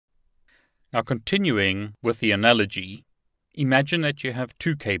Now continuing with the analogy, imagine that you have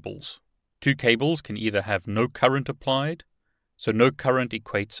two cables. Two cables can either have no current applied, so no current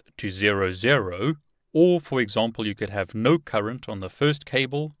equates to 0, 0, or for example you could have no current on the first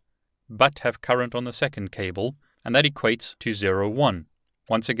cable, but have current on the second cable, and that equates to 0, 1.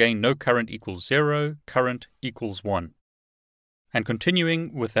 Once again, no current equals 0, current equals 1. And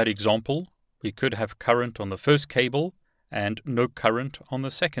continuing with that example, we could have current on the first cable and no current on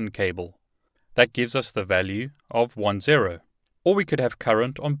the second cable. That gives us the value of 1, 0. Or we could have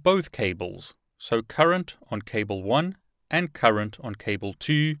current on both cables. So current on cable 1 and current on cable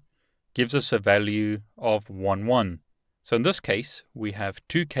 2 gives us a value of 1, 1. So in this case, we have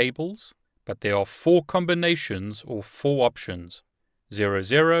two cables, but there are four combinations or four options. 0,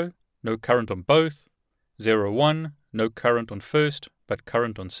 0, no current on both. 0, 1, no current on first, but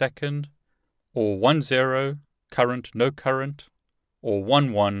current on second. Or 1, 0, current, no current. Or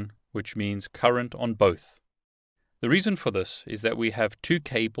 1, 1, which means current on both. The reason for this is that we have two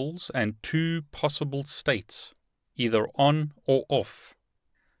cables and two possible states, either on or off.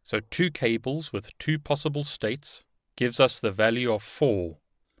 So two cables with two possible states gives us the value of 4,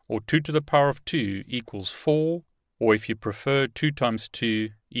 or 2 to the power of 2 equals 4, or if you prefer, 2 times 2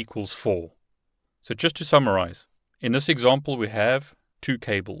 equals 4. So just to summarize, in this example we have two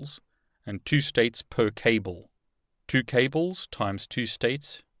cables and two states per cable. Two cables times two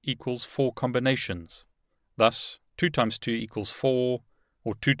states equals 4 combinations. Thus, 2 times 2 equals 4,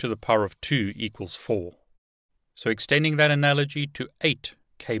 or 2 to the power of 2 equals 4. So extending that analogy to 8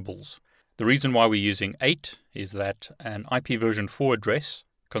 cables. The reason why we're using 8 is that an IP version 4 address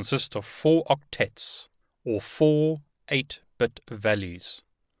consists of 4 octets, or 4 8-bit values.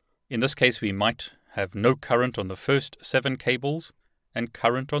 In this case, we might have no current on the first 7 cables and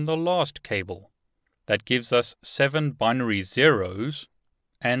current on the last cable. That gives us 7 binary zeros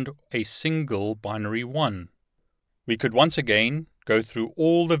and a single binary 1. We could once again go through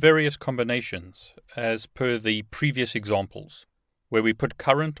all the various combinations as per the previous examples, where we put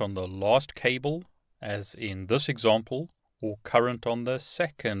current on the last cable, as in this example, or current on the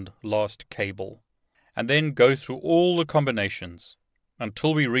second last cable, and then go through all the combinations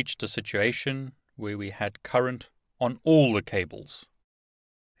until we reached a situation where we had current on all the cables.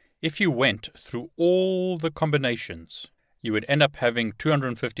 If you went through all the combinations, you would end up having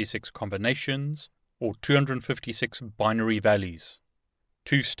 256 combinations, or 256 binary values.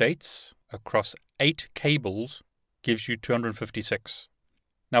 2 states across 8 cables gives you 256.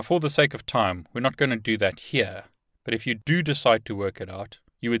 Now for the sake of time, we're not going to do that here, but if you do decide to work it out,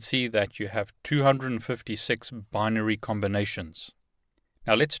 you would see that you have 256 binary combinations.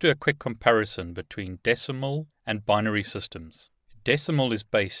 Now let's do a quick comparison between decimal and binary systems. Decimal is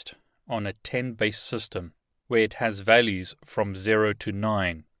based on a 10-base system, where it has values from 0 to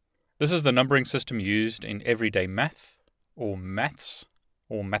 9. This is the numbering system used in everyday math, or maths,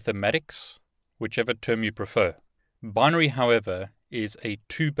 or mathematics, whichever term you prefer. Binary, however, is a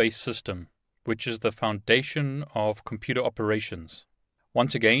 2-base system, which is the foundation of computer operations.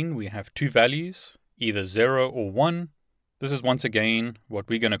 Once again, we have two values, either 0 or 1. This is once again what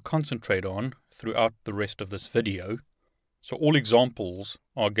we're going to concentrate on throughout the rest of this video. So all examples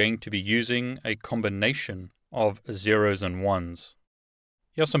are going to be using a combination of zeros and ones.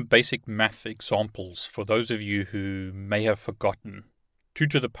 Here are some basic math examples for those of you who may have forgotten. 2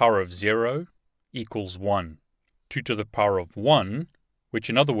 to the power of 0 equals 1. 2 to the power of 1, which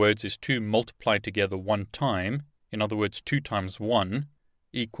in other words is 2 multiplied together one time, in other words 2 times 1,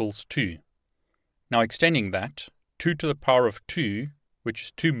 equals 2. Now extending that, 2 to the power of 2, which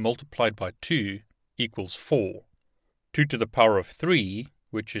is 2 multiplied by 2, equals 4. 2 to the power of 3,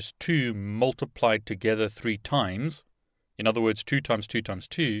 which is 2 multiplied together 3 times, in other words 2 times 2 times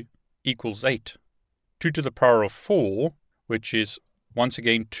 2, equals 8. 2 to the power of 4, which is once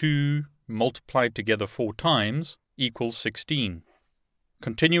again 2 multiplied together 4 times, equals 16.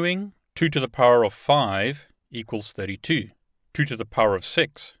 Continuing, 2 to the power of 5 equals 32. 2 to the power of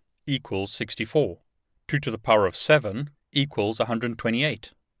 6 equals 64. 2 to the power of 7 equals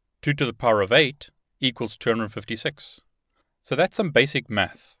 128. 2 to the power of 8 equals 256. So that's some basic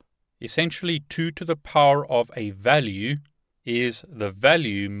math. Essentially, 2 to the power of a value is the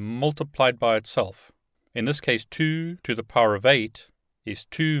value multiplied by itself. In this case, 2 to the power of 8 is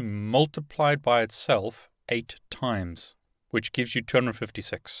 2 multiplied by itself 8 times, which gives you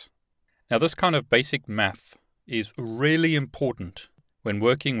 256. Now, this kind of basic math is really important when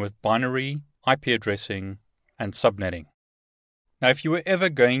working with binary, IP addressing, and subnetting. Now, if you were ever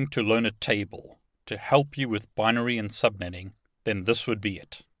going to learn a table to help you with binary and subnetting, then this would be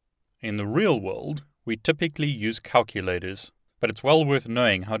it. In the real world, we typically use calculators but it's well worth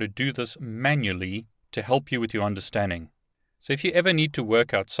knowing how to do this manually to help you with your understanding. So if you ever need to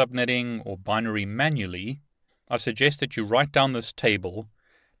work out subnetting or binary manually, I suggest that you write down this table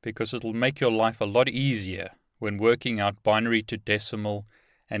because it'll make your life a lot easier when working out binary to decimal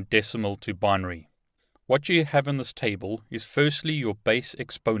and decimal to binary. What you have in this table is firstly your base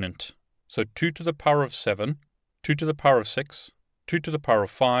exponent. So 2 to the power of 7, 2 to the power of 6, 2 to the power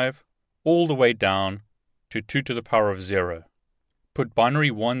of 5, all the way down to 2 to the power of 0. Put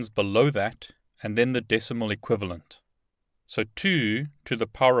binary ones below that and then the decimal equivalent. So 2 to the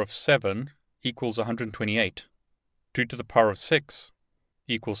power of 7 equals 128. 2 to the power of 6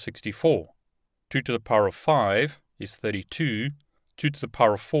 equals 64. 2 to the power of 5 is 32. 2 to the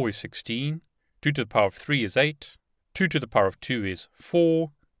power of 4 is 16. 2 to the power of 3 is 8. 2 to the power of 2 is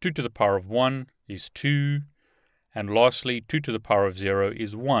 4. 2 to the power of 1 is 2. And lastly, 2 to the power of 0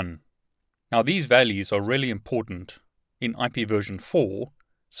 is 1. Now these values are really important in IP version 4,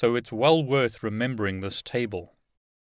 so it's well worth remembering this table.